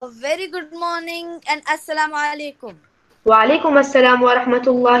very good morning and assalamu alaikum. Walaikum assalam wa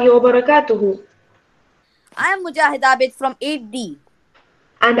rahmatullahi wa barakatuhu. I am Mujahid Abid from 8D.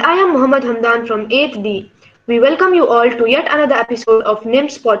 And I am Muhammad Hamdan from 8th D. We welcome you all to yet another episode of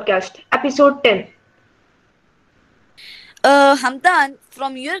NIMS podcast, episode 10. Hamdan,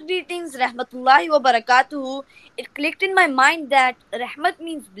 from your greetings, Rahmatullahi wa barakatuhu, it clicked in my mind that Rahmat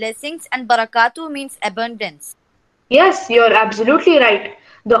means blessings and barakatuhu means abundance. Yes, you're absolutely right.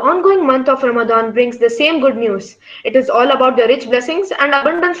 The ongoing month of Ramadan brings the same good news. It is all about the rich blessings and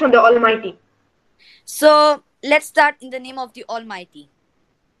abundance from the Almighty. So, let's start in the name of the Almighty.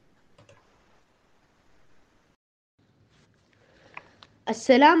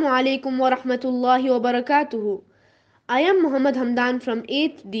 Assalamu alaikum wa rahmatullahi wa barakatuhu. I am Muhammad Hamdan from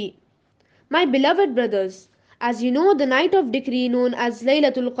 8th D. My beloved brothers, as you know, the night of decree known as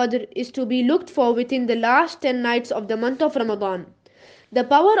Laylatul Qadr is to be looked for within the last 10 nights of the month of Ramadan. The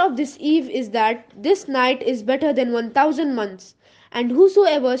power of this eve is that this night is better than 1000 months, and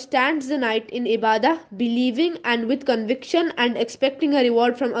whosoever stands the night in ibadah, believing and with conviction and expecting a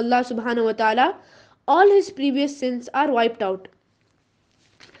reward from Allah subhanahu wa ta'ala, all his previous sins are wiped out.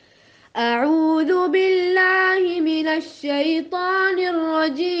 أعوذ بالله من الشيطان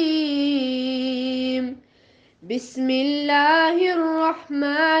الرجيم بسم الله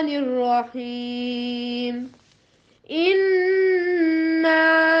الرحمن الرحيم إنا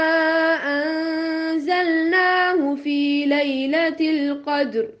أنزلناه في ليلة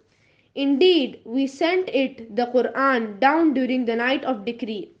القدر. Indeed, we sent it, the Quran, down during the night of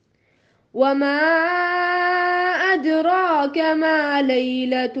decree. وَمَا أَدْرَاكَ مَا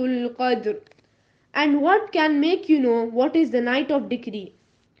لَيْلَةُ الْقَدْرِ. And what can make you know what is the night of decree?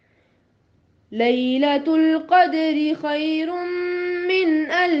 لَيْلَةُ الْقَدْرِ خَيْرٌ مِّنْ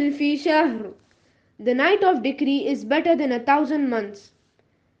أَلْفِ شَهْرٍ. The night of decree is better than 1000 months.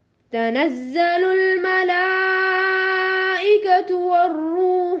 تَنَزَّلُ الْمَلَائِكَةُ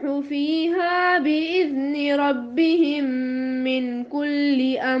وَالرُّوحُ فِيهَا بِإِذْنِ رَبِّهِمْ مِنْ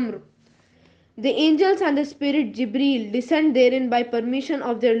كُلِّ أَمْرٍ. The angels and the spirit Jibreel descend therein by permission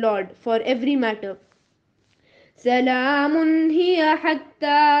of their Lord for every matter. Salamun hiya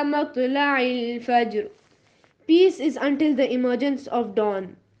hatta matla'il fajr. Peace is until the emergence of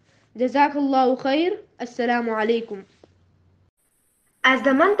dawn. Jazakallahu khair. Assalamu alaikum. As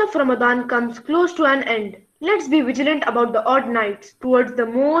the month of Ramadan comes close to an end, let's be vigilant about the odd nights towards the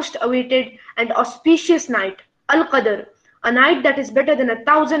most awaited and auspicious night, Al-Qadr, a night that is better than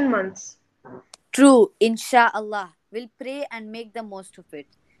 1000 months. True, inshallah. We'll pray and make the most of it.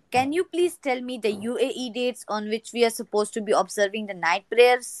 Can you please tell me the UAE dates on which we are supposed to be observing the night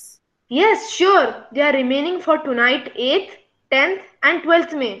prayers? Yes, sure. They are remaining for tonight 8th, 10th and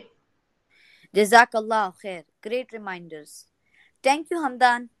 12th May. Jazakallah khair. Great reminders. Thank you,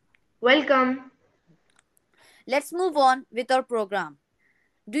 Hamdan. Welcome. Let's move on with our program.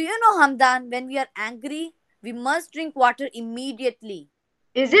 Do you know, Hamdan, when we are angry, we must drink water immediately.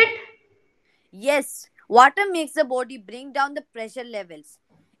 Is it? Yes, water makes the body bring down the pressure levels.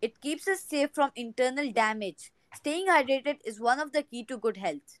 It keeps us safe from internal damage. Staying hydrated is one of the key to good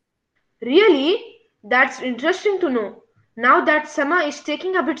health. Really? That's interesting to know. Now that summer is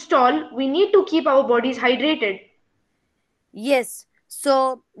taking a bit toll, we need to keep our bodies hydrated. Yes,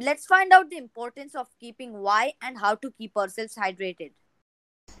 so let's find out the importance of keeping why and how to keep ourselves hydrated.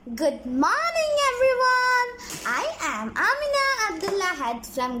 Good morning, everyone. I am Amina Abdullahad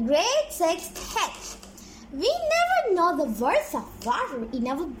from grade 6th H. We never know the worth of water in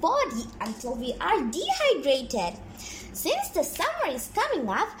our body until we are dehydrated. Since the summer is coming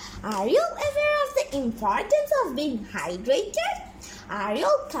up, are you aware of the importance of being hydrated? Are you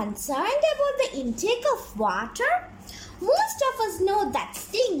concerned about the intake of water? Most of us know that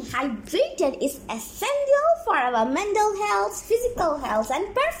staying hydrated is essential for our mental health, physical health,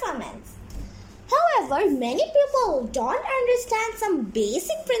 and performance. However, many people don't understand some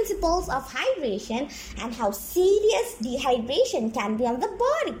basic principles of hydration and how serious dehydration can be on the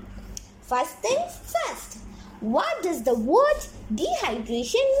body. First things first, what does the word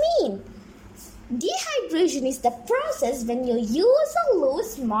dehydration mean? Dehydration is the process when you use or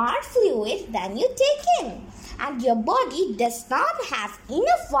lose more fluid than you take in, and your body does not have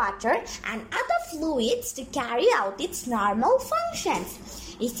enough water and other fluids to carry out its normal functions.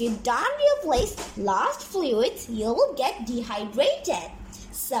 If you don't replace lost fluids, you will get dehydrated.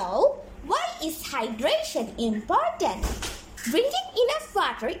 So, why is hydration important? Drinking enough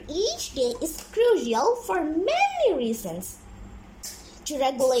water each day is crucial for many reasons. to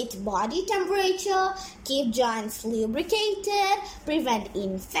regulate body temperature, keep joints lubricated, prevent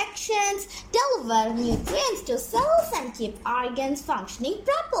infections, deliver nutrients to cells, and keep organs functioning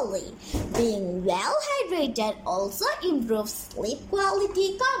properly. Being well hydrated also improves sleep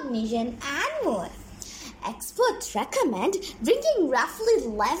quality, cognition, and mood. Experts recommend drinking roughly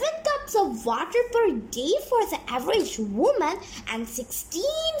 11 cups of water per day for the average woman and 16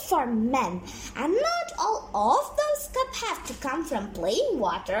 for men. And not all of those cups have to come from plain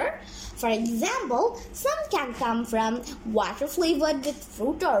water. For example, some can come from water flavored with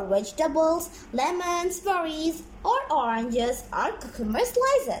fruit or vegetables, lemons, berries, or oranges or cucumber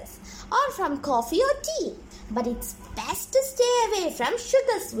slices, or from coffee or tea. But it's best to stay away from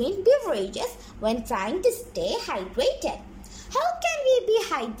sugar-sweet beverages when trying to stay hydrated. How can we be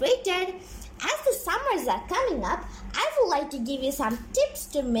hydrated? As the summers are coming up, I would like to give you some tips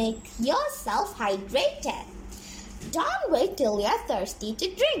to make yourself hydrated. Don't wait till you're thirsty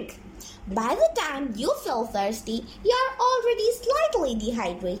to drink. By the time you feel thirsty, you're already slightly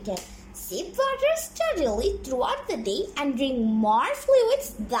dehydrated. Sip water steadily throughout the day and drink more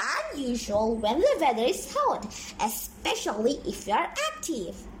fluids than usual when the weather is hot, especially if you are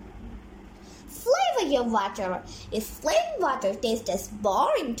active. Flavor your water. If plain water tastes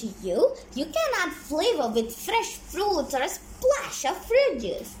boring to you, you can add flavor with fresh fruits or a splash of fruit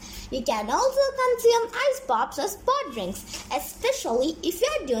juice. You can also consume ice pops or sport drinks, especially if you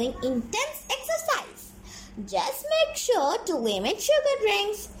are doing intense exercise. Just make sure to limit sugar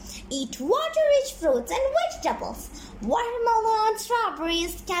drinks. Eat water-rich fruits and vegetables. Watermelon,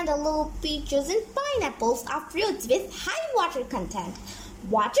 strawberries, cantaloupe, peaches, and pineapples are fruits with high water content.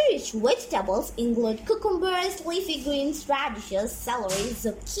 Water-rich vegetables include cucumbers, leafy greens, radishes, celery,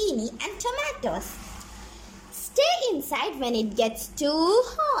 zucchini, and tomatoes. Stay inside when it gets too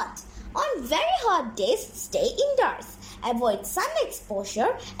hot. On very hot days, stay indoors. Avoid sun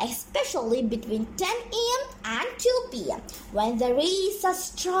exposure, especially between 10 a.m. and 2 p.m. when the rays are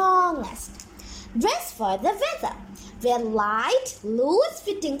strongest. Dress for the weather. Wear light,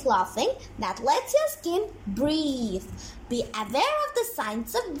 loose-fitting clothing that lets your skin breathe. Be aware of the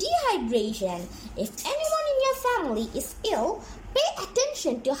signs of dehydration. If anyone in your family is ill, pay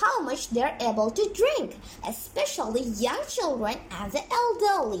attention to how much they are able to drink, especially young children and the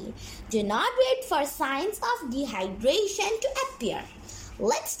elderly. Do not wait for signs of dehydration to appear.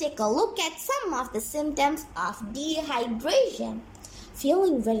 Let's take a look at some of the symptoms of dehydration.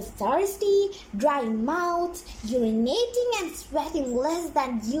 Feeling very thirsty, dry mouth, urinating and sweating less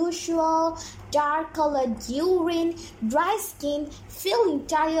than usual, dark colored urine, dry skin, feeling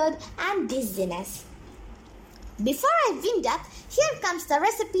tired, and dizziness. Before I wind up, here comes the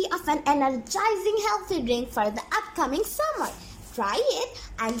recipe of an energizing healthy drink for the upcoming summer. Try it.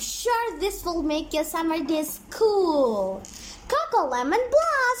 I'm sure this will make your summer days cool. Coco Lemon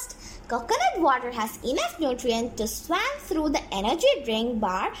Blast. Coconut water has enough nutrients to swim through the energy drink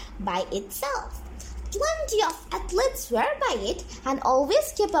bar by itself. Plenty of athletes swear by it and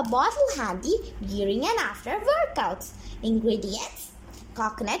always keep a bottle handy during and after workouts. Ingredients: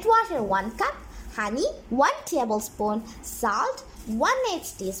 coconut water 1 cup, honey 1 tablespoon, salt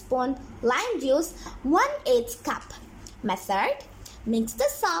 1/8 teaspoon, lime juice 1/8 cup. Method: mix the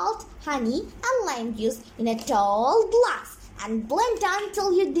salt, honey and lime juice in a tall glass and blend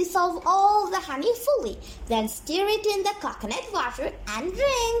until you dissolve all the honey fully. Then stir it in the coconut water and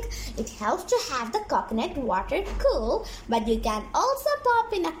drink. It helps to have the coconut water cool, but you can also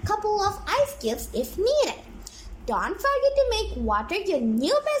pop in a couple of ice cubes if needed. Don't forget to make water your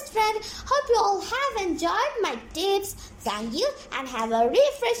new best friend. Hope you all have enjoyed my tips. Thank you and have a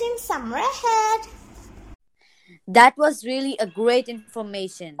refreshing summer ahead. That was really a great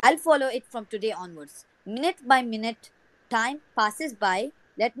information. I'll follow it from today onwards. Minute by minute, time passes by.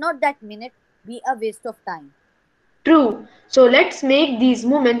 Let not that minute be a waste of time. True. So let's make these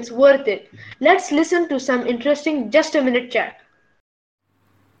moments worth it. Let's listen to some interesting just a minute chat.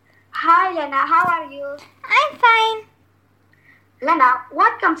 Hi Lena, how are you? I'm fine. Lena,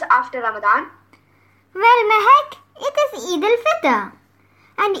 what comes after Ramadan? Well, Mehak, it is Eid al-Fitr.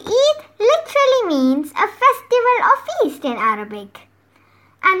 And Eid literally means a festival or feast in Arabic.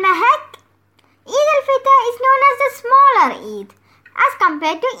 And Mehak, Eid al-Fitr is known as the smaller Eid as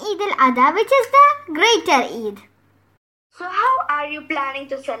compared to Eid al-Adha, which is the greater Eid. So how are you planning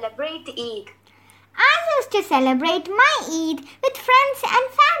to celebrate Eid? I used to celebrate my Eid with friends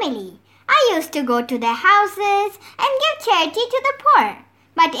and family. I used to go to their houses and give charity to the poor.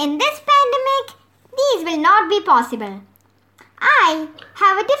 But in this pandemic, these will not be possible. I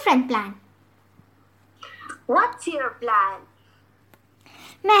have a different plan. What's your plan?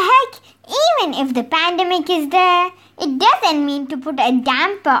 Mehak, even if the pandemic is there, It doesn't mean to put a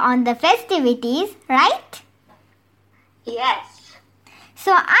damper on the festivities, right? Yes.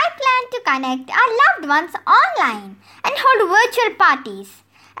 So I plan to connect our loved ones online and hold virtual parties.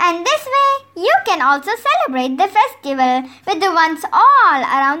 And this way, you can also celebrate the festival with the ones all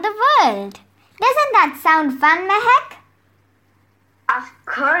around the world. Doesn't that sound fun, Mehak? Of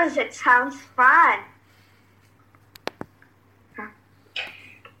course, it sounds fun.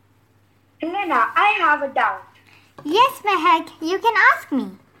 Lena, I have a doubt. Yes, Mehak, you can ask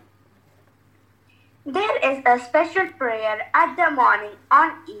me. There is a special prayer at the morning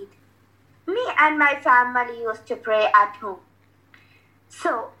on Eid. Me and my family used to pray at home.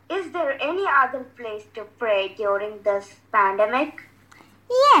 So, is there any other place to pray during this pandemic?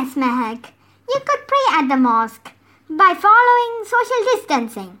 Yes, Mehak, you could pray at the mosque by following social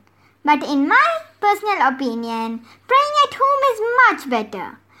distancing. But in my personal opinion, praying at home is much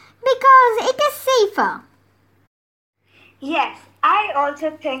better because it is safer. Yes, I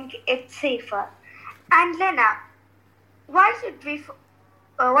also think it's safer. And Lena, why should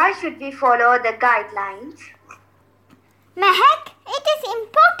we follow the guidelines? Mehak, it is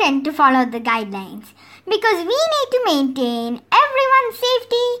important to follow the guidelines because we need to maintain everyone's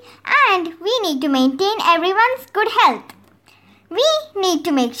safety and we need to maintain everyone's good health. We need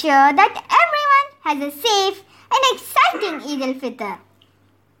to make sure that everyone has a safe and exciting Eid al-Fitr.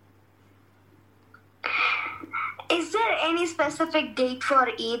 Is there any specific date for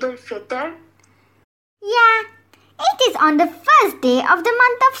Eid al-Fitr? Yeah, it is on the first day of the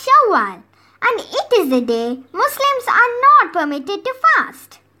month of Shawwal, and it is the day Muslims are not permitted to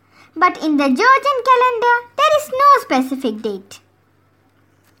fast. But in the Georgian calendar, there is no specific date.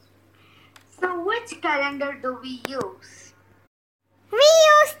 So which calendar do we use? We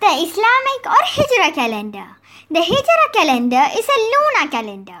use the Islamic or Hijra calendar. The Hijra calendar is a lunar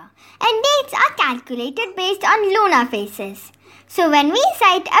calendar, and dates are calculated based on lunar phases. So when we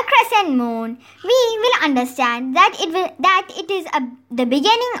sight a crescent moon, we will understand that it is the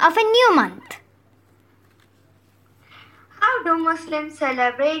beginning of a new month. How do Muslims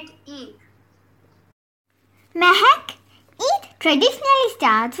celebrate Eid? Mehak, Eid traditionally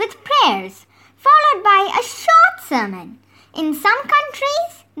starts with prayers, followed by a short sermon. In some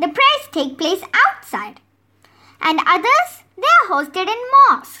countries, the prayers take place outside, and others, they are hosted in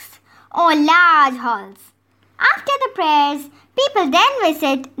mosques or large halls. After the prayers, people then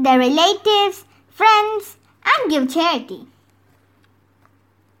visit their relatives, friends, and give charity.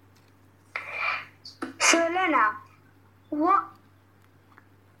 So Lena,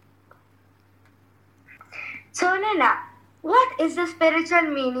 what is the spiritual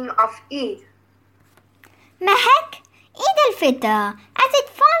meaning of Eid? Mehak, Eid al-Fitr, as it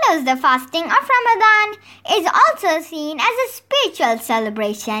follows the fasting of Ramadan, is also seen as a spiritual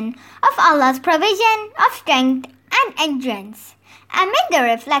celebration of Allah's provision of strength and endurance. Amid the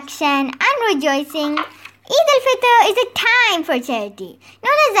reflection and rejoicing, Eid al-Fitr is a time for charity,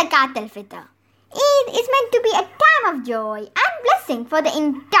 known as Zakat al-Fitr. Eid is meant to be a time of joy and blessing for the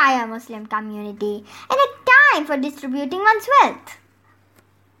entire Muslim community and a time for distributing one's wealth.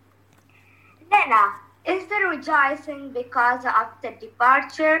 Lena, is the rejoicing because of the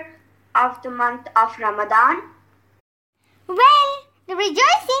departure of the month of Ramadan? Well, the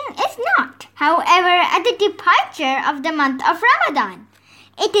rejoicing is not, however, at the departure of the month of Ramadan.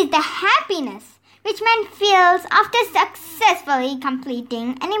 It is the happiness which man feels after successfully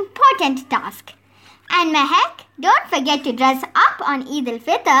completing an important task. And Mehak, don't forget to dress up on Eid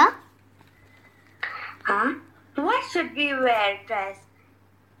al-Fitr. Huh? What should we wear dress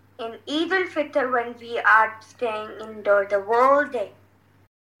in Eid al-Fitr when we are staying indoors the whole day?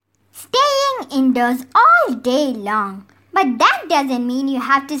 Staying indoors all day long. But that doesn't mean you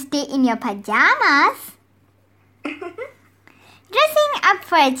have to stay in your pajamas. Dressing up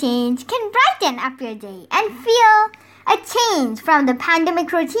for a change can brighten up your day and feel a change from the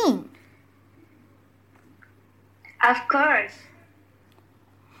pandemic routine. Of course.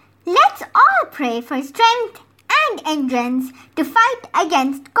 Let's all pray for strength and endurance to fight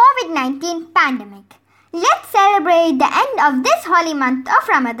against COVID-19 pandemic. Let's celebrate the end of this holy month of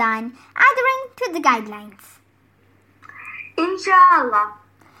Ramadan adhering to the guidelines. Inshallah.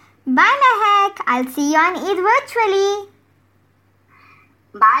 Bye Mehak, I'll see you on Eid virtually.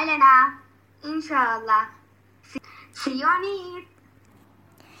 Bye Lena. Inshallah. See you on Eid.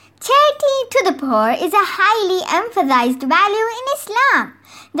 Charity to the poor is a highly emphasized value in Islam.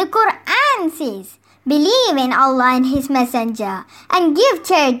 The Quran says, believe in Allah and His Messenger and give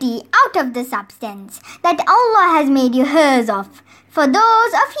charity out of the substance that Allah has made you heirs of. For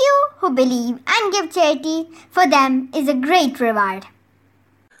those of you who believe and give charity, for them is a great reward.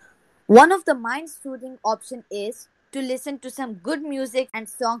 One of the mind-soothing option is to listen to some good music and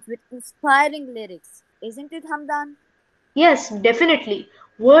songs with inspiring lyrics. Isn't it, Hamdan? Yes, definitely.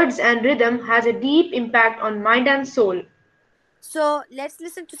 Words and rhythm has a deep impact on mind and soul. So let's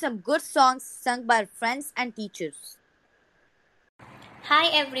listen to some good songs sung by our friends and teachers. Hi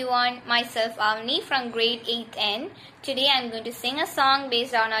everyone, myself Avni from grade 8N. Today I'm going to sing a song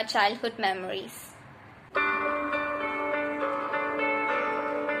based on our childhood memories.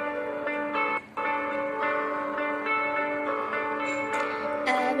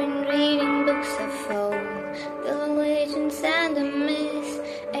 I've been reading books of old, the legends and the myths,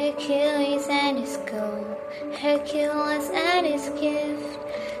 Achilles and his goal, Hercules and his gift,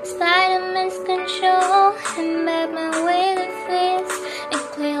 Spider-Man's control, and Batman with a fist. And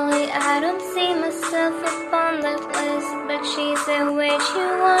clearly I don't see myself upon that list, but she said, where'd you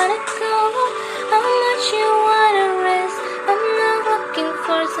wanna go? How much you wanna risk? I'm not looking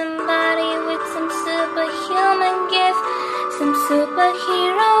for somebody with some superhuman gift, some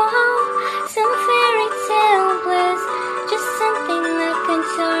superhero, some fairy tale bliss, just something that can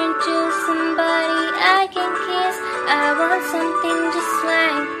turn to somebody I can kiss. I want something just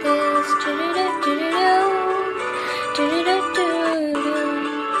like this.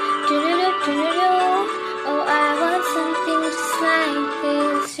 Oh, I want something just like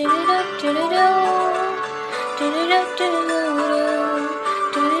this.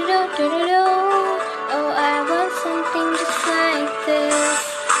 Oh, I want something just like this.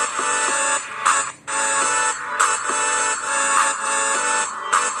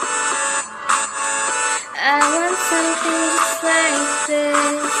 I want something just like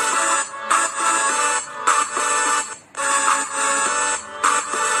this.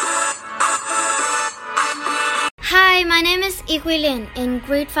 Hi, my name is Iquilin in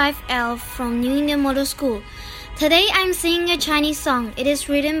grade 5L from New Indian Model School. Today I'm singing a Chinese song. It is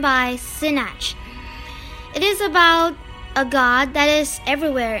written by Sinach. It is about a God that is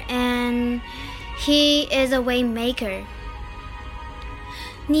everywhere and He is a way maker.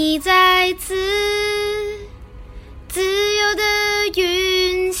 你在此自由的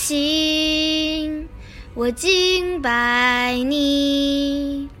运行，我敬拜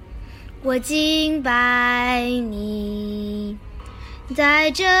你，我敬拜你，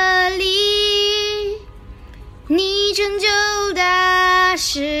在这里你成就大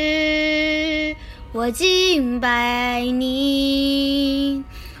事，我敬拜你，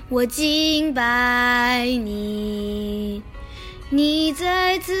我敬拜你，你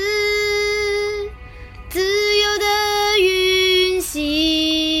在此自由的运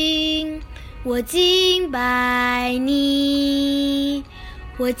行，我敬拜你，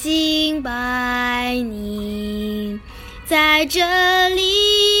我敬拜你，在这里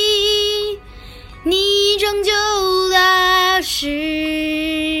你成就大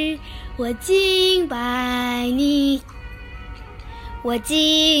事，我敬拜你，我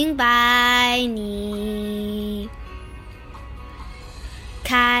敬拜你。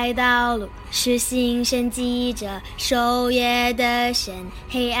开道路是行神记着守夜的神，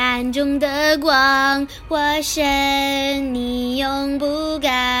黑暗中的光，我神你永不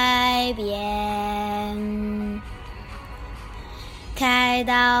改变。开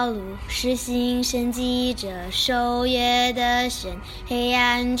道路是行神记着守夜的神，黑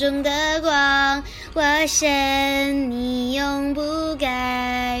暗中的光，我神你永不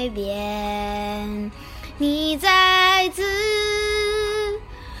改变。你在此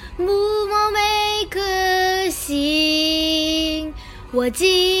不谋每颗心，我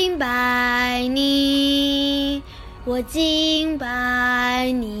敬拜你，我敬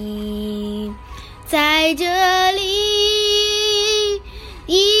拜你，在这里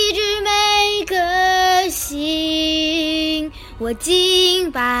医治每颗心，我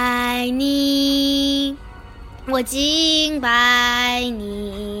敬拜你，我敬拜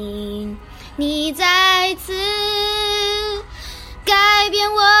你，你在此改变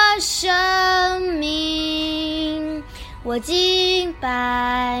我生命，我敬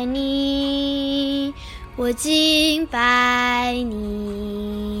拜你，我敬拜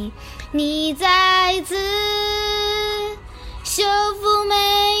你，你在此修复每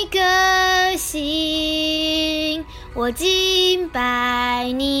颗心，我敬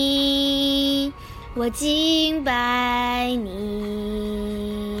拜你，我敬拜你。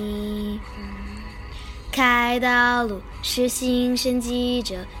开道路是行神记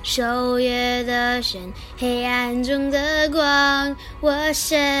着守夜的神，黑暗中的光，我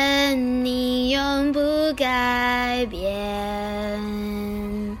神你永不改变。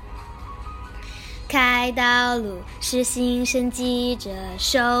开道路，是星辰记着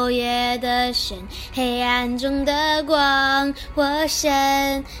守约的神，黑暗中的光，我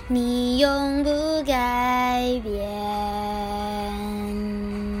神，你永不改变。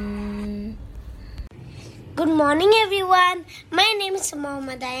Good morning everyone. My name is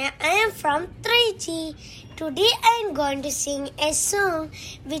Mohammed Aya. I am from 3G. Today I am going to sing a song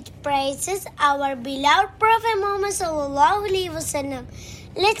which praises our beloved Prophet Muhammad sallallahu alaihi wasallam.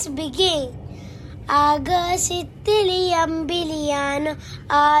 Let's begin. ആകാശത്തിലെ അമ്പിളിയാനോ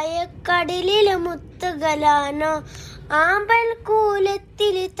ആയക്കടലിലെ മുത്തുകളാണോ ആമ്പൽ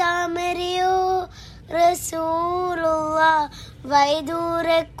കൂലത്തിലെ താമരയോ റസൂലുള്ളാഹ്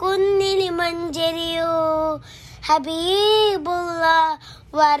വൈദൂരക്കുന്നിലെ മഞ്ചരിയോ ഹബീബുള്ളാഹ്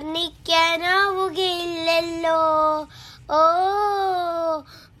വർണ്ണിക്കാനാവുകയില്ലല്ലോ ഓ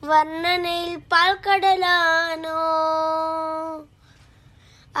വർണ്ണനയിൽ പാൽക്കടലാണോ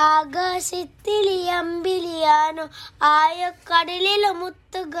ആകാശത്തിലെ അമ്പിളിയാനോ ആയക്കടലിലെ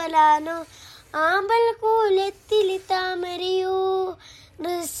മുത്തുകളാണോ ആമ്പൽ കൂലത്തിലെ താമരയോ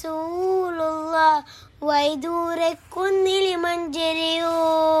റസൂലുള്ളാഹ് വൈദൂരക്കുന്നിലെ മഞ്ചരിയോ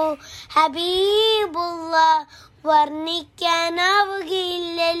ഹബീബുള്ളാഹ്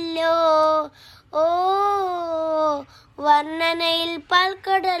വർണ്ണിക്കാനാവുകയില്ലല്ലോ ഓ വർണ്ണനയിൽ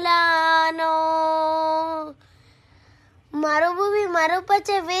പാൽക്കടലാണോ മറുഭൂമി മറുപച്ച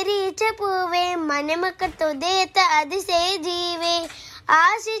വിരിച്ച പൂവേ മനമക്കത്തുതേത്ത അതിശയ ജീവേ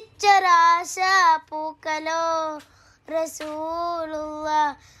ആശിച്ചൊരാശ പൂക്കലോ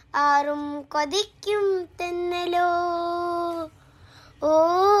റസൂലുള്ളാഹ് ആരും കൊതിക്കും തെന്നലോ ഓ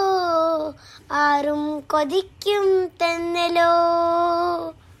ആരും കൊതിക്കും തെന്നലോ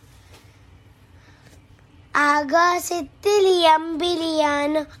ആകാശത്തിലെ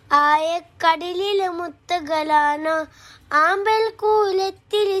അമ്പിളിയാനോ ആയക്കടലിലെ മുത്തുകളാണോ ആമ്പൽ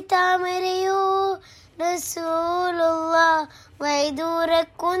കൂലത്തിലെ താമരയോ റസൂലുള്ളാഹ്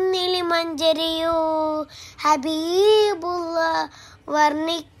വൈദൂരക്കുന്നിലെ മഞ്ചരിയോ ഹബീബുള്ളാഹ്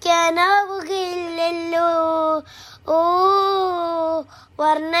വർണ്ണിക്കാനാവുകയില്ലല്ലോ ഓ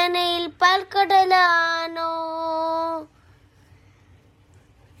വർണ്ണനയിൽ പാൽക്കടലാണോ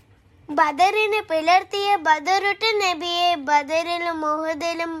ബദറിനെ പിളർത്തിയ ബദറുട്ട് നബിയെ ബദറിലും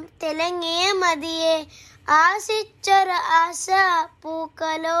മുഹദിലും തിളങ്ങിയ മതിയെ ആശിച്ചൊര ആശ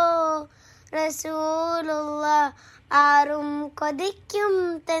പൂക്കലോ റസൂലുള്ളാഹ് ആരും കൊതിക്കും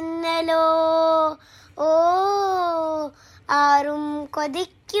തെന്നലോ ഓ ആരും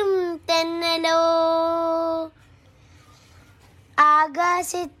കൊതിക്കും തെന്നലോ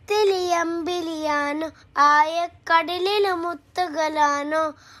ആകാശത്തിലെ അമ്പിളിയാനോ ആയക്കടലിലെ മുത്തുകളാണോ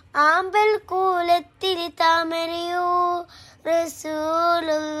ആമ്പൽ കൂലത്തിലെ താമരയോ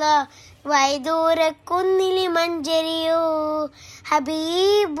റസൂലുള്ളാഹ് വൈദൂരക്കുന്നിലെ മഞ്ചരിയോ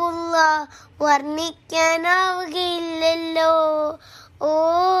ഹബീബുള്ളാഹ് വർണ്ണിക്കാനാവുകയില്ലല്ലോ ഓ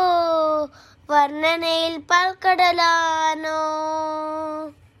വർണ്ണനയിൽ പാൽക്കടലാണോ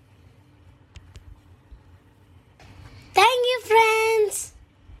Thank you friends.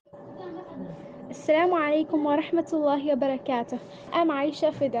 Assalamu alaikum wa rahmatullahi wa barakatuh. I'm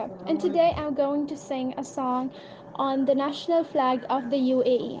Aisha Fida and today I'm going to sing a song on the national flag of the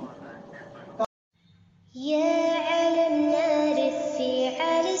UAE. يا علمنا رفي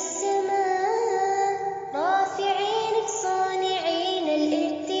على السماء رافعينك صانعين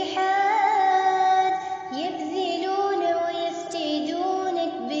الاتحاد يبذلون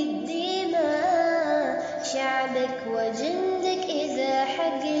ويفتدونك بالدماء شعبك وجندك إذا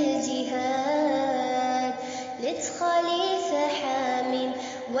حق الجهاد لت خليفة حاميم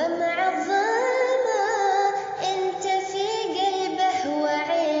ومعظمة انت في قلبه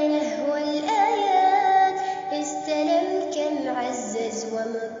وعينه والآيات استلم كم عزز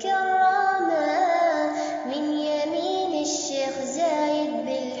ومكرمة من يمين الشيخ زايد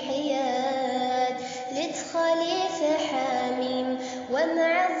بالحياد لت خليفة حاميم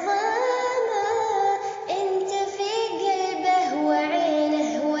ومعظمة انت في قلبه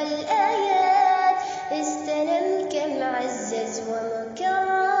وعينه والآيات استلم كم عزز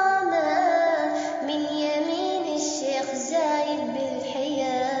ومكرمة من يمين الشيخ زايد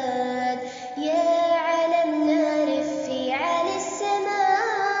بالحياد يا علمنا رفي على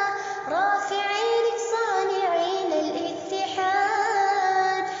السماء رافعينك صانعين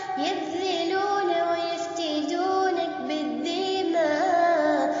الاتحاد يبذلون ويفتدونك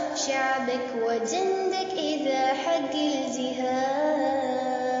بالدماء شعبك وجندك إذا حق الجهاد.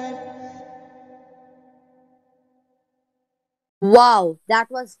 Wow, that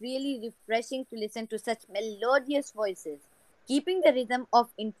was really refreshing to listen to such melodious voices, keeping the rhythm of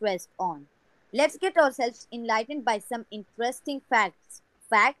interest on. Let's get ourselves enlightened by some interesting facts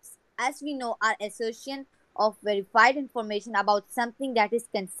as we know, are assertion of verified information about something that is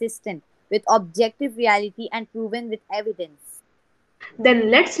consistent with objective reality and proven with evidence. Then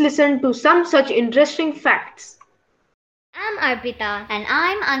let's listen to some such interesting facts. I'm Arpita. And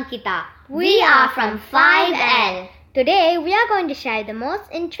I'm Ankita. We are from 5L. Today we are going to share the most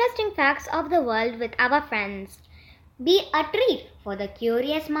interesting facts of the world with our friends. Be a treat for the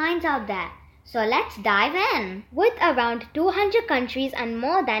curious minds out there. So let's dive in. With around 200 countries and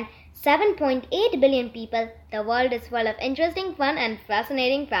more than 7.8 billion people, the world is full of interesting, fun and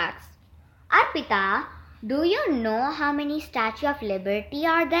fascinating facts. Arpita, do you know how many Statue of Liberty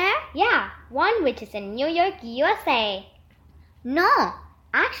are there? Yeah, one which is in New York, USA. No,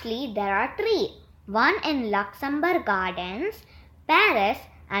 actually there are 3. One in Luxembourg Gardens, Paris,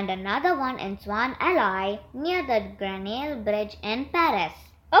 and another one in Swan Alley near the Grenelle Bridge in Paris.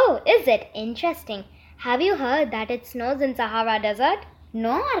 Oh, is it interesting? Have you heard that it snows in Sahara Desert?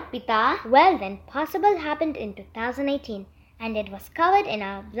 No, Arpita. Well then, possible happened in 2018 and it was covered in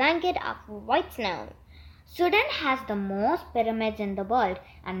a blanket of white snow. Sudan has the most pyramids in the world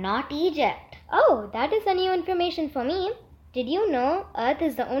and not Egypt. Oh, that is a new information for me. Did you know Earth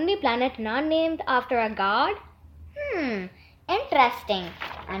is the only planet not named after a god? Interesting.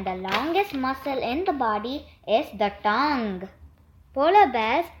 And the longest muscle in the body is the tongue. Polar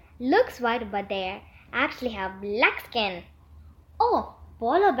bears looks white but they actually have black skin. Oh,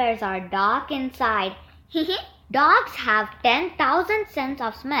 polar bears are dark inside. Dogs have 10,000 sense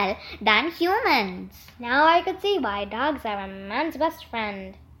of smell than humans. Now I could see why dogs are a man's best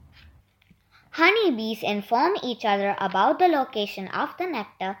friend. Honeybees inform each other about the location of the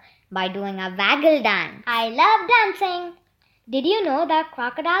nectar by doing a waggle dance. I love dancing. Did you know that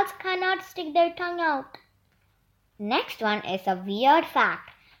crocodiles cannot stick their tongue out? Next one is a weird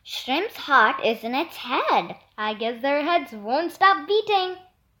fact. Shrimp's heart is in its head. I guess their heads won't stop beating.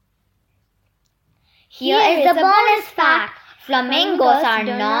 Here is the bonus fact. Flamingos are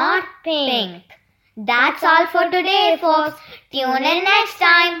not pink. That's all for today, folks. Tune in next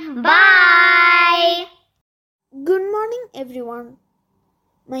time. Bye. Good morning, everyone.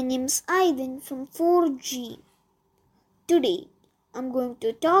 My name is Aiden from 4G. Today, I'm going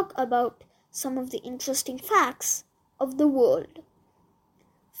to talk about some of the interesting facts of the world.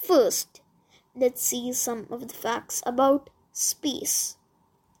 First, let's see some of the facts about space.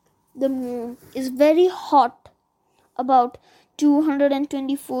 The moon is very hot, about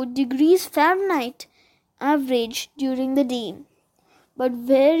 224 degrees Fahrenheit average during the day, but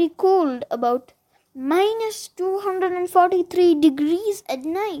very cold, about minus 243 degrees at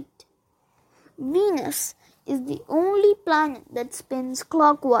night. Venus is the only planet that spins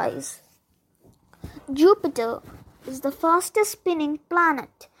clockwise. Jupiter is the fastest spinning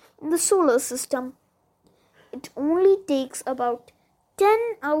planet in the solar system. It only takes about 10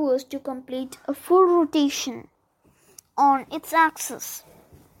 hours to complete a full rotation on its axis.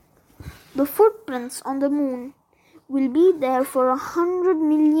 The footprints on the moon will be there for 100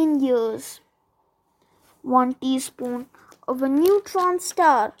 million years. 1 teaspoon of a neutron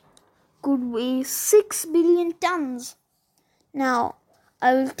star could weigh 6 billion tons. Now,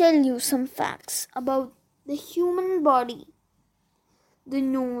 I will tell you some facts about the human body. The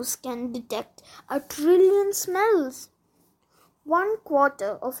nose can detect 1 trillion smells.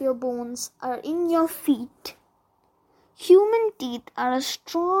 1/4 of your bones are in your feet. Human teeth are as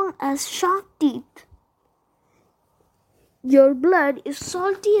strong as shark teeth. Your blood is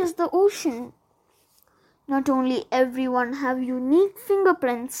salty as the ocean. Not only everyone have unique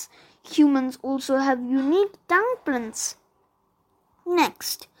fingerprints, humans also have unique tongue prints.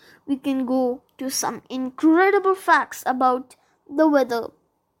 Next, we can go to some incredible facts about the weather.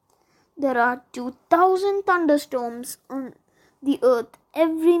 There are 2,000 thunderstorms on the earth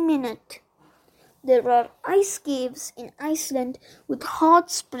every minute. There are ice caves in Iceland with hot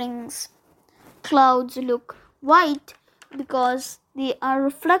springs. Clouds look white because they are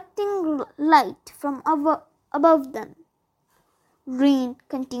reflecting light from above them. Rain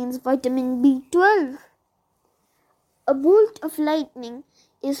contains vitamin B12. A bolt of lightning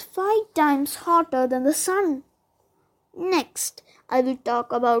is 5 times hotter than the sun. Next, I will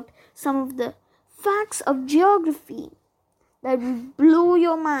talk about some of the facts of geography that will blow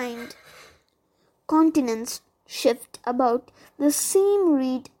your mind. Continents shift about the same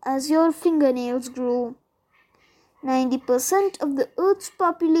rate as your fingernails grow. 90% of the Earth's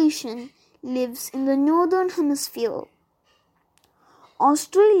population lives in the northern hemisphere.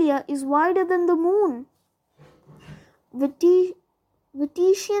 Australia is wider than the moon.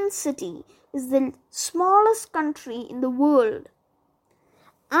 Vatican City is the smallest country in the world.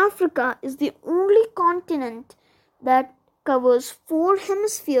 Africa is the only continent that covers 4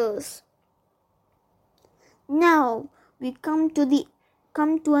 hemispheres. Now we come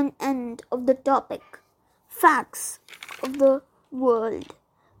to an end of the topic, facts of the world.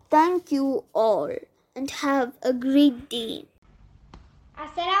 Thank you all and have a great day.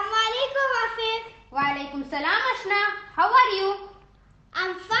 Assalamu alaikum, Afif. Wa alaikum salam, Ashna. How are you?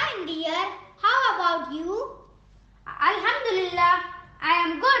 I'm fine, dear. How about you? Alhamdulillah, I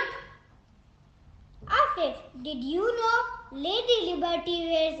am good. Afif, did you know Lady Liberty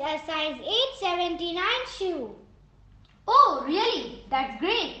wears a size 879 shoe? Oh, really? That's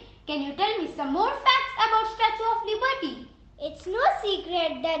great. Can you tell me some more facts about Statue of Liberty? It's no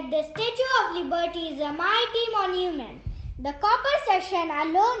secret that the Statue of Liberty is a mighty monument. The copper section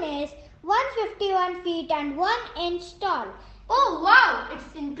alone is 151 feet and 1 inch tall. Oh wow,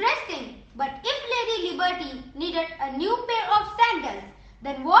 it's interesting. But if Lady Liberty needed a new pair of sandals,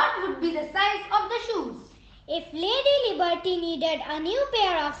 then what would be the size of the shoes? If Lady Liberty needed a new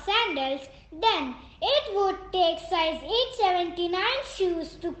pair of sandals, then it would take size 879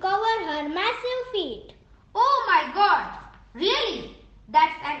 shoes to cover her massive feet. Oh my God! Really?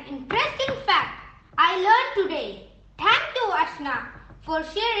 That's an interesting fact I learned today. Thank you, Ashna, for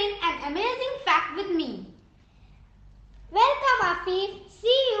sharing an amazing fact with me. Welcome, Afif.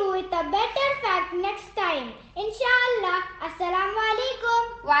 See you with a better fact next time. Inshallah. Assalamu alaikum.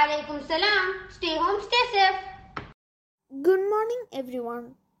 Wa alaikum salam. Stay home, stay safe. Good morning,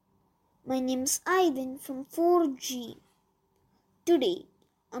 everyone. My name is Aiden from 4G. Today,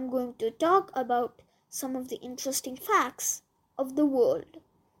 I'm going to talk about some of the interesting facts of the world.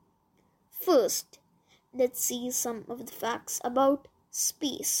 First, let's see some of the facts about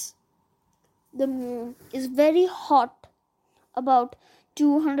space. The moon is very hot, about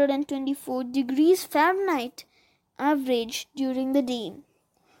 224 degrees Fahrenheit average during the day,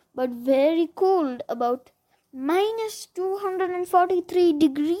 but very cold, about minus 243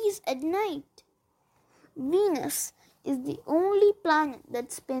 degrees at night. Venus is the only planet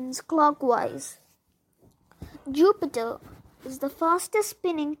that spins clockwise. Jupiter is the fastest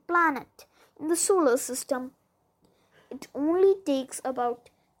spinning planet in the solar system. It only takes about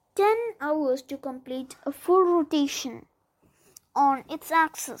 10 hours to complete a full rotation on its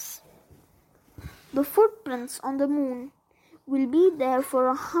axis. The footprints on the moon will be there for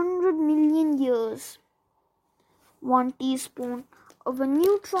 100 million years. 1 teaspoon of a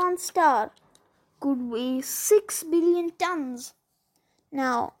neutron star could weigh 6 billion tons.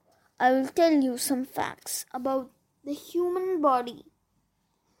 Now, I will tell you some facts about the human body.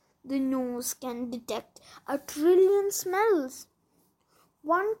 The nose can detect 1 trillion smells.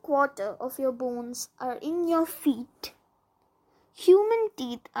 1/4 of your bones are in your feet. Human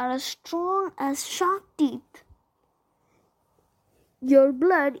teeth are as strong as shark teeth. Your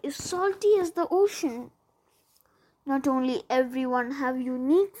blood is salty as the ocean. Not only everyone have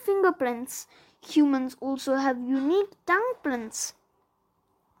unique fingerprints, humans also have unique tongue prints.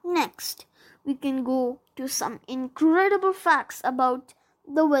 Next, we can go to some incredible facts about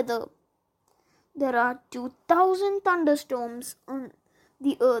the weather. There are 2,000 thunderstorms on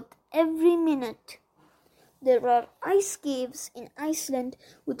the earth every minute. There are ice caves in Iceland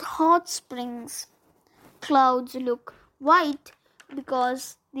with hot springs. Clouds look white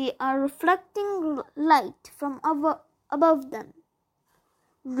because they are reflecting light from above them.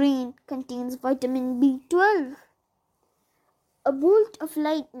 Rain contains vitamin B12. A bolt of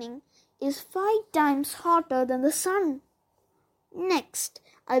lightning is 5 times hotter than the sun. Next,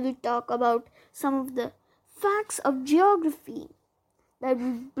 I will talk about some of the facts of geography that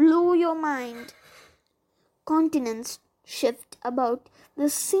will blow your mind. Continents shift about the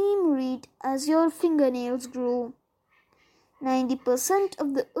same rate as your fingernails grow. 90%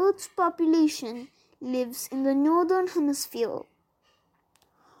 of the Earth's population lives in the northern hemisphere.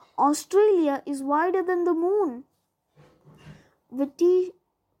 Australia is wider than the moon.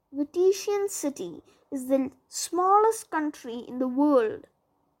 Vatican City is the smallest country in the world.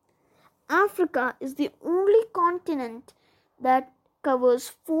 Africa is the only continent that covers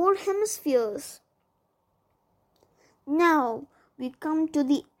 4 hemispheres. Now we come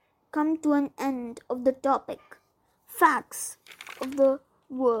to an end of the topic, facts of the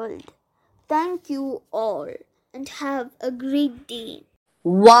world. Thank you all and have a great day.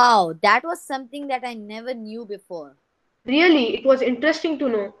 Wow, that was something that I never knew before. Really, it was interesting to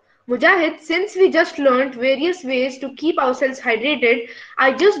know. Mujahid, since we just learned various ways to keep ourselves hydrated,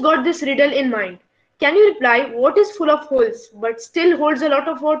 I just got this riddle in mind. Can you reply what is full of holes but still holds a lot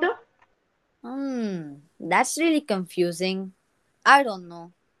of water? That's really confusing. I don't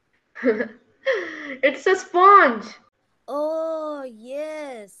know. It's a sponge. Oh,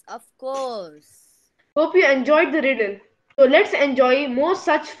 yes, of course. Hope you enjoyed the riddle. So let's enjoy more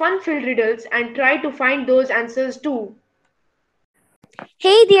such fun-filled riddles and try to find those answers too.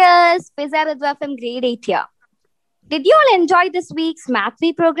 Hey dears, Fiza Ridwa from grade 8 here. Did you all enjoy this week's Math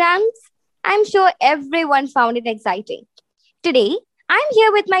Week programs? I'm sure everyone found it exciting. Today, I'm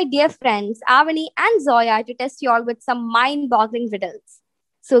here with my dear friends Avani and Zoya to test you all with some mind-boggling riddles.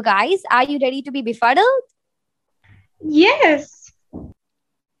 So guys, are you ready to be befuddled? Yes.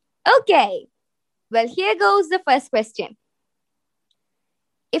 Okay. Well, here goes the first question.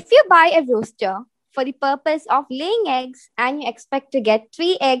 If you buy a rooster for the purpose of laying eggs and you expect to get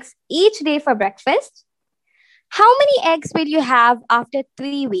 3 eggs each day for breakfast, how many eggs will you have after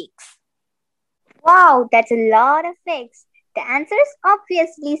 3 weeks? Wow, that's a lot of eggs. The answer is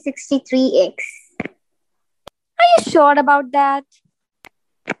obviously 63 eggs. Are you sure about that?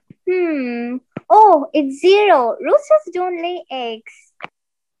 Oh, it's 0. Roosters don't lay eggs.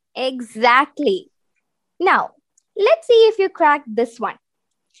 Exactly. Now, let's see if you crack this one.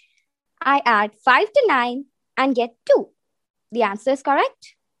 I add 5 to 9 and get 2. The answer is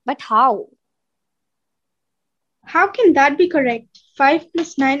correct. But how? How can that be correct? 5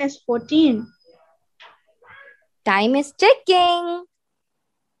 plus 9 is 14. Time is ticking.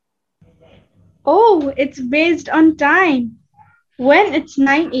 Oh, it's based on time. When it's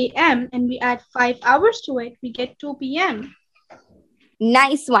 9 a.m. and we add 5 hours to it, we get 2 p.m.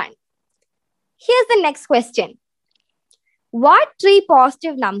 Nice one. Here's the next question. What 3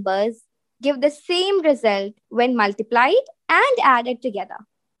 positive numbers give the same result when multiplied and added together?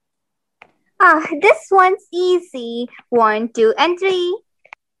 This one's easy. 1, 2, and 3.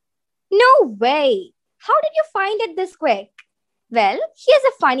 No way. How did you find it this quick? Well, here's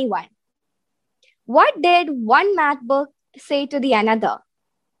a funny one. What did one math book say to the another?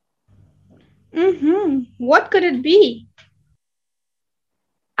 What could it be?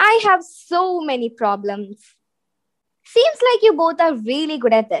 I have so many problems. Seems like you both are really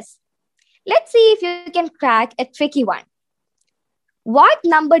good at this. Let's see if you can crack a tricky one. What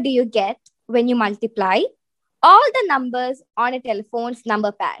number do you get when you multiply all the numbers on a telephone's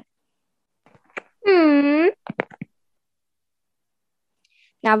number pad?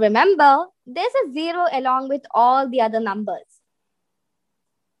 Now remember, there's a 0 along with all the other numbers.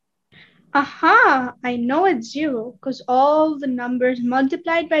 Aha! I know it's 0 because all the numbers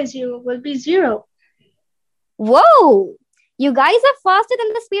multiplied by 0 will be 0. Whoa! You guys are faster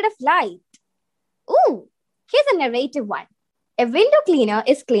than the speed of light. Ooh, here's a narrative one. A window cleaner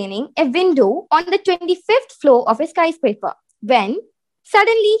is cleaning a window on the 25th floor of a skyscraper when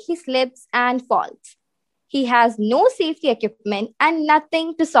suddenly he slips and falls. He has no safety equipment and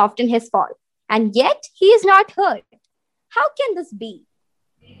nothing to soften his fall. And yet he is not hurt. How can this be?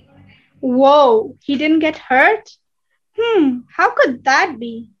 Whoa, he didn't get hurt? How could that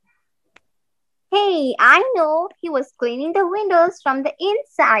be? Hey, I know. He was cleaning the windows from the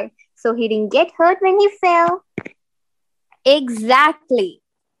inside, so he didn't get hurt when he fell. Exactly.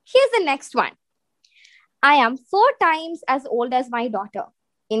 Here's the next one. I am 4 times as old as my daughter.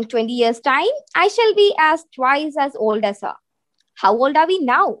 In 20 years' time, I shall be twice as old as her. How old are we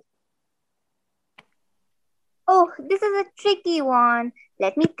now? Oh, this is a tricky one.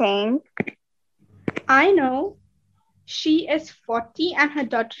 Let me think. I know. She is 40 and her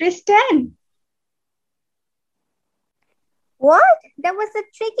daughter is 10. What? That was a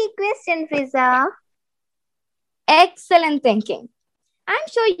tricky question, Fiza. Excellent thinking. I'm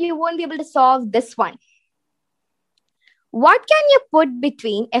sure you won't be able to solve this one. What can you put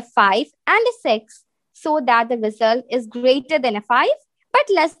between a 5 and a 6 so that the result is greater than a 5 but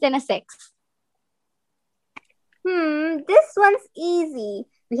less than a 6? This one's easy.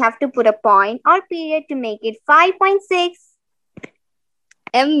 We have to put a point or period to make it 5.6.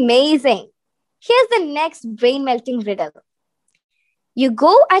 Amazing. Here's the next brain-melting riddle. You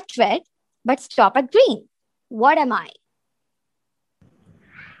go at red but stop at green. What am I?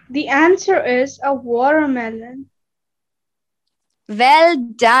 The answer is a watermelon. Well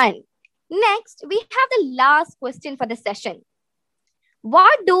done. Next, we have the last question for the session.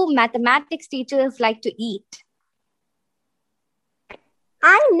 What do mathematics teachers like to eat?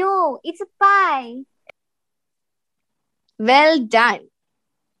 I know, it's a pie. Well done.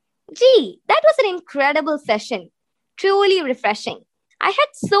 Gee, that was an incredible session. Truly refreshing. I had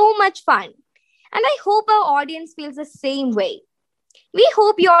so much fun. And I hope our audience feels the same way. We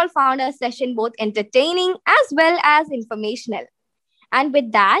hope you all found our session both entertaining as well as informational. And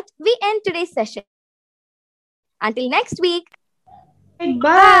with that, we end today's session. Until next week.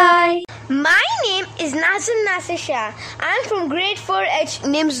 Bye. My name is Nazim Nasir Shah. I'm from grade 4H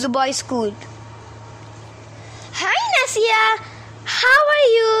NIMS Dubai School. Hi Nasia, how are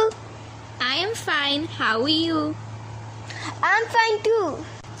you? I am fine. How are you? I'm fine too.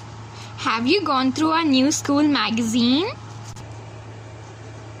 Have you gone through our new school magazine?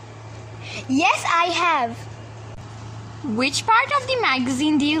 Yes, I have. Which part of the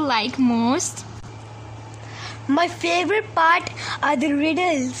magazine do you like most? My favorite part are the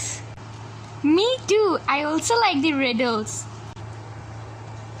riddles. Me too. I also like the riddles.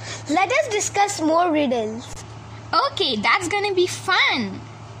 Let us discuss more riddles. Okay, that's gonna be fun.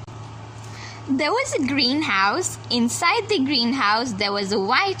 There was a greenhouse. Inside the greenhouse, there was a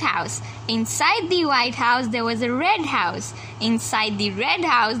white house. Inside the white house, there was a red house. Inside the red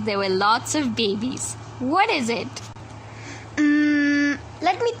house, there were lots of babies. What is it?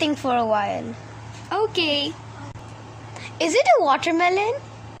 Let me think for a while. Okay. Is it a watermelon?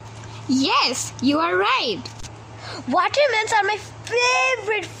 Yes, you are right. Watermelons are my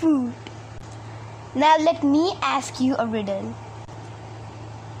favorite food. Now let me ask you a riddle.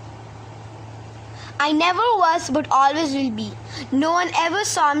 I never was but always will be. No one ever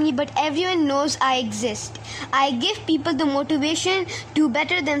saw me but everyone knows I exist. I give people the motivation to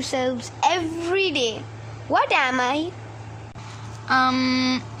better themselves every day. What am I?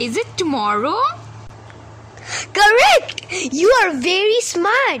 Is it tomorrow? Correct! You are very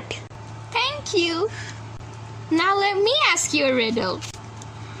smart. Thank you. Now let me ask you a riddle.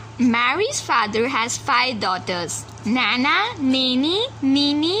 Mary's father has 5 daughters. Nana, Neni,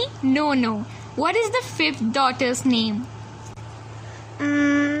 Nini, Nono. What is the 5th daughter's name?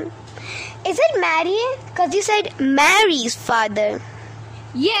 Is it Mary? Because you said Mary's father.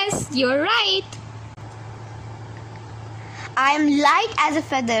 Yes, you're right. I am light as a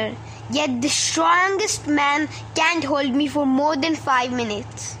feather, yet the strongest man can't hold me for more than 5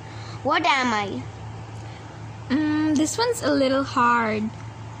 minutes. What am I? This one's a little hard.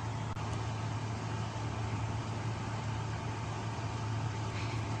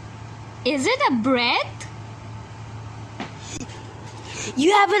 Is it a breath?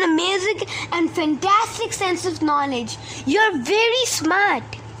 You have an amazing and fantastic sense of knowledge. You're very smart.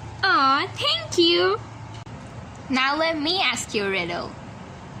 Aw, thank you. Now let me ask you a riddle.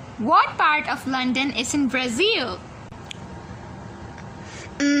 What part of London is in Brazil?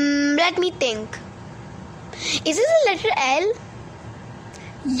 Let me think. Is this the letter L?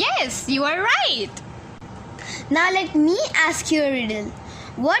 Yes, you are right. Now let me ask you a riddle.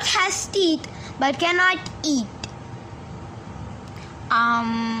 What has teeth but cannot eat?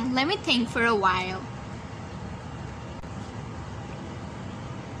 Let me think for a while.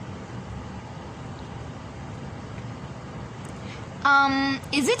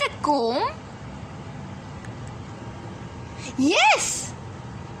 Is it a comb? Yes!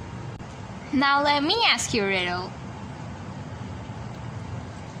 Now let me ask you a riddle.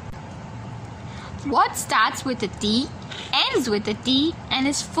 What starts with a T, ends with a T, and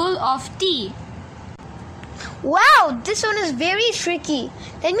is full of tea? Wow, this one is very tricky.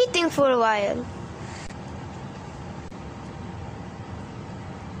 Let me think for a while.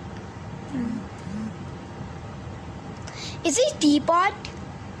 Is it teapot?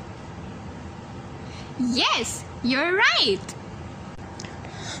 Yes, you're right.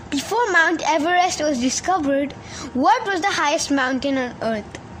 Before Mount Everest was discovered, what was the highest mountain on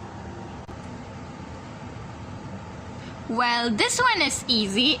Earth? Well, this one is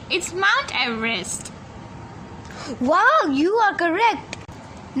easy. It's Mount Everest. Wow, you are correct.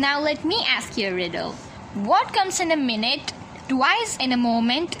 Now let me ask you a riddle. What comes in a minute, twice in a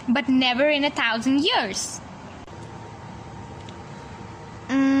moment, but never in 1,000 years?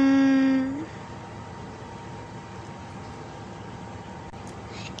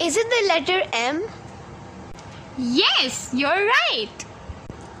 Is it the letter M? Yes, you're right.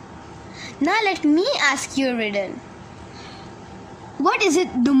 Now let me ask you a riddle. What is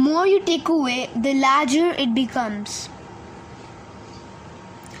it the more you take away, the larger it becomes?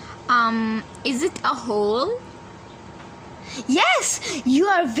 Is it a hole? Yes, you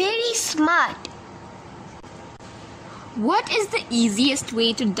are very smart. What is the easiest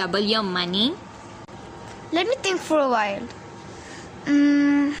way to double your money? Let me think for a while.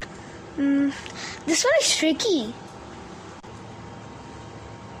 This one is tricky.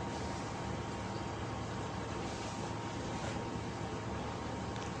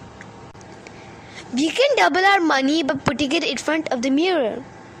 We can double our money by putting it in front of the mirror.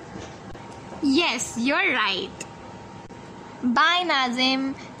 Yes, you're right. Bye,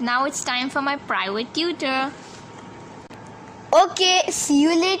 Nazim. Now it's time for my private tutor. Okay, see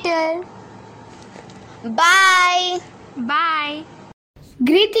you later. Bye. Bye.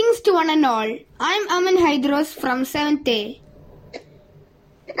 Greetings to one and all. I am Amin Haidros from 7th A.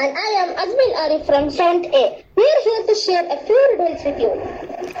 And I am Azmin Arif from 7th A. We are here to share a few riddles with you.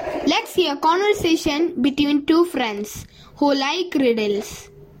 Let's hear a conversation between two friends who like riddles.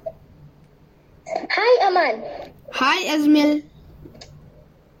 Hi Aman. Hi Azmil.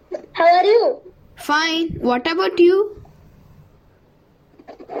 How are you? Fine. What about you?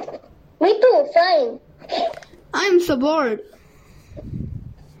 Me too, fine. I'm so bored.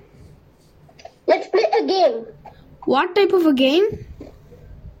 Let's play a game. What type of a game?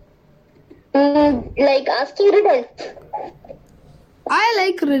 Like asking riddles. I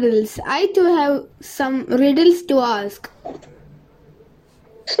like riddles. I too have some riddles to ask.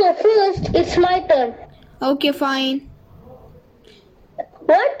 So first, it's my turn. Okay, fine.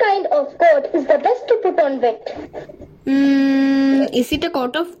 What kind of coat is the best to put on wet? Is it a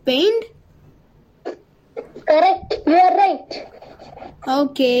coat of paint? Correct, you are right.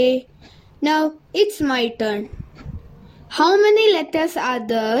 Okay, now it's my turn. How many letters are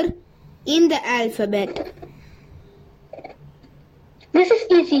there in the alphabet? This is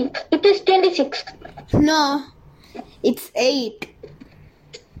easy. It is 26. No, it's 8.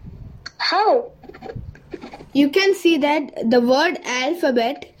 How? You can see that the word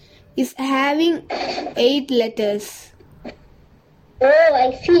alphabet is having 8 letters. Oh,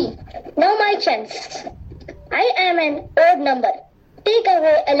 I see. Now my chance. I am an odd number. Take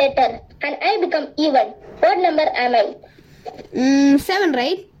away a letter and I become even. What number am I? 7,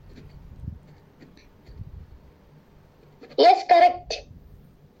 right? Yes, correct.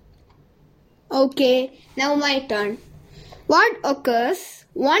 Okay, now my turn. What occurs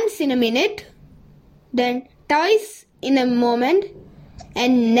once in a minute, then twice in a moment,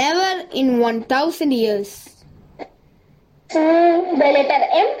 and never in 1,000 years? The letter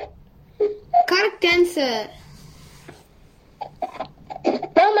M? Correct answer.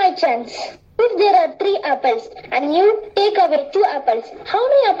 Now my chance. If there are 3 apples and you take away 2 apples, how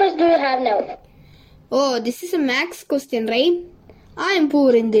many apples do you have now? Oh, this is a max question, right? I am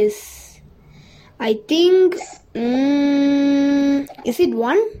poor in this. I think... is it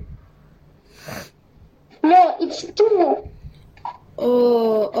 1? No, it's 2.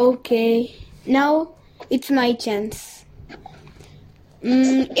 Oh, okay. Now it's my chance.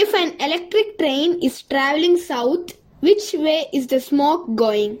 If an electric train is traveling south, which way is the smoke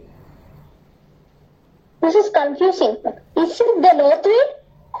going? This is confusing. Is it the north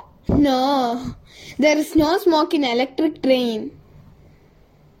way? No, there is no smoke in electric train.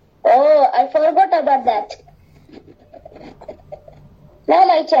 Oh, I forgot about that. Now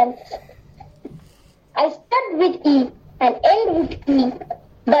my chance. I start with E and end with E,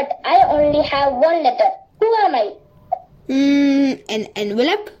 but I only have 1 letter. Who am I? An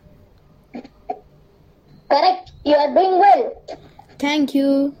envelope? Correct. You are doing well. Thank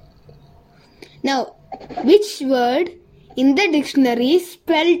you. Now, which word in the dictionary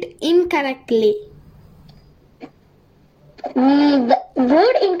spelled incorrectly? The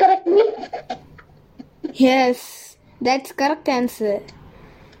word incorrectly? Yes, that's correct answer.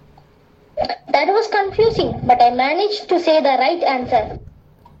 That was confusing, but I managed to say the right answer.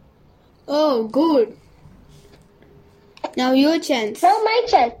 Oh, good. Now your chance. Now my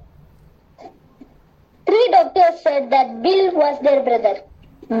chance. 3 doctors said that Bill was their brother.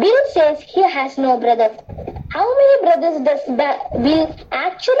 Bill says he has no brother. How many brothers does Bill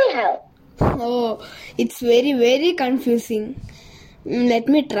actually have? Oh, it's very, very confusing. Let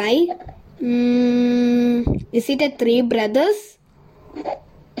me try. Is it a 3 brothers?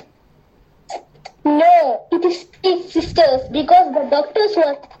 No, it is 3 sisters because the doctors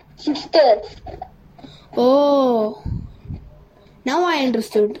were sisters. Oh, now I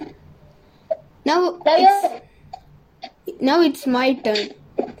understood. Now it's my turn.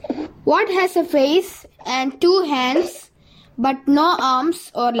 What has a face and 2 hands but no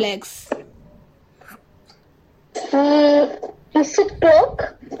arms or legs? Is it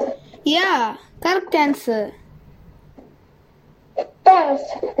clock? Yeah, correct answer. Thanks.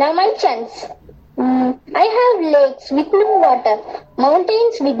 Now my chance. I have lakes with no water,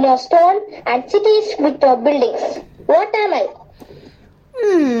 mountains with no stone, and cities with no buildings. What am I?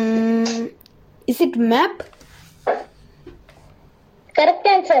 Is it map? Correct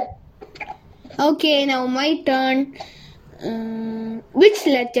answer. Okay, now my turn. Which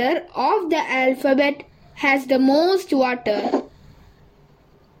letter of the alphabet has the most water?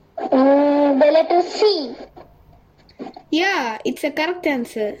 The letter C. Yeah, it's a correct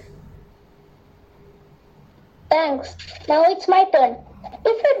answer. Thanks. Now it's my turn.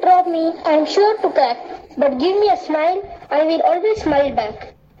 If you drop me, I am sure to crack. But give me a smile, I will always smile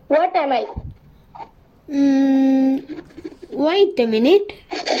back. What am I? Wait a minute.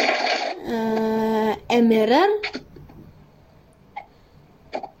 A mirror?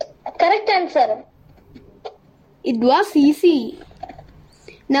 Correct answer. It was easy.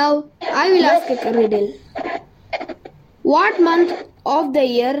 Now I will ask a riddle. What month of the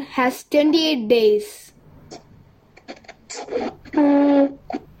year has 28 days? All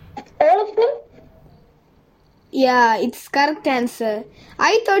of them? Yeah, it's correct answer.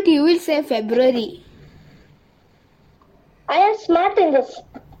 I thought you will say February. I am smart in this.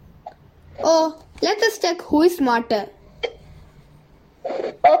 Oh, let us check who is smarter.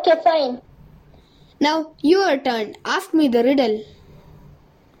 Okay, fine. Now your turn. Ask me the riddle.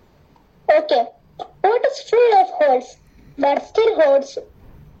 Okay. What is full of holes but still holds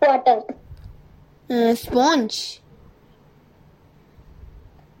water? Sponge.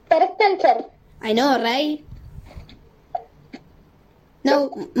 Correct answer. I know, right?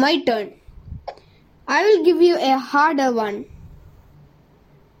 Now my turn. I will give you a harder one.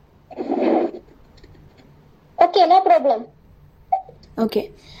 Okay, no problem.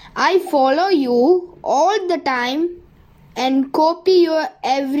 Okay. I follow you all the time and copy your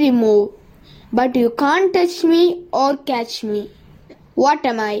every move, but you can't touch me or catch me. What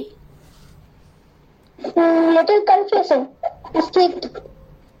am I? Little confusing. Strict.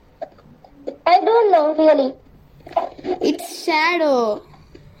 I don't know really. It's shadow.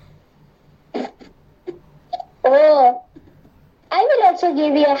 Oh, I will also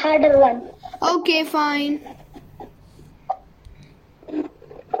give you a harder one. Okay, fine.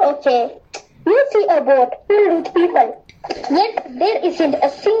 Okay. You see a boat filled with people, yet there isn't a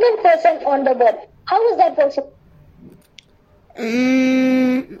single person on the boat. How is that possible?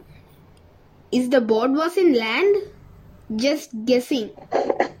 Is the boat was in land? Just guessing.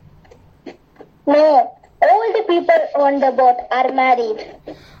 No, all the people on the boat are married.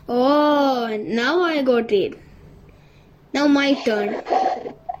 Oh, now I got it. Now my turn.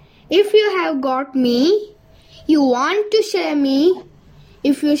 If you have got me, you want to share me.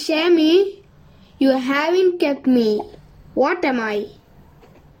 If you share me, you haven't kept me. What am I?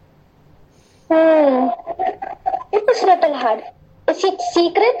 It is little hard. Is it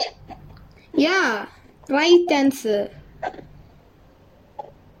secret? Yeah, right answer.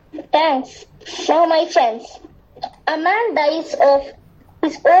 Thanks. Now my chance. A man dies of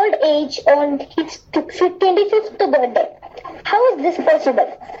his old age on his 25th birthday. How is this possible?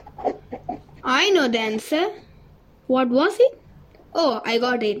 I know the answer. What was it? Oh, I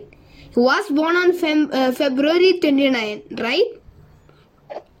got it. He was born on February 29, right?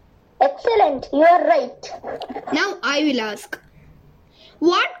 Excellent, you are right. Now I will ask.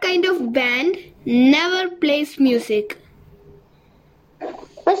 What kind of band never plays music?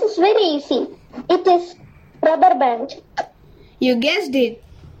 This is very easy. It is rubber band. You guessed it.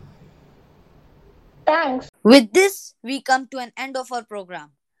 Thanks. With this, we come to an end of our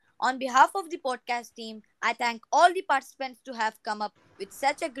program. On behalf of the podcast team, I thank all the participants to have come up with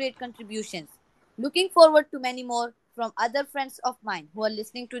such a great contributions. Looking forward to many more from other friends of mine who are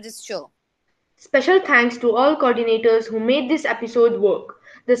listening to this show. Special thanks to all coordinators who made this episode work.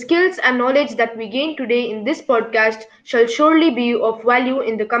 The skills and knowledge that we gained today in this podcast shall surely be of value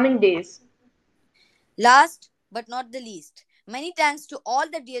in the coming days. Last but not the least, many thanks to all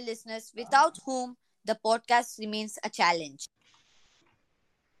the dear listeners without whom the podcast remains a challenge.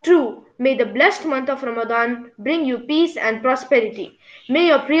 True, may the blessed month of Ramadan bring you peace and prosperity. May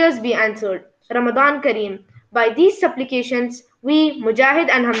your prayers be answered. Ramadan Kareem. By these supplications, we, Mujahid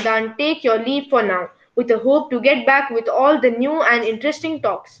and Hamdan, take your leave for now, with a hope to get back with all the new and interesting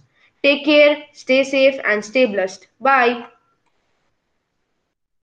talks. Take care, stay safe and stay blessed. Bye.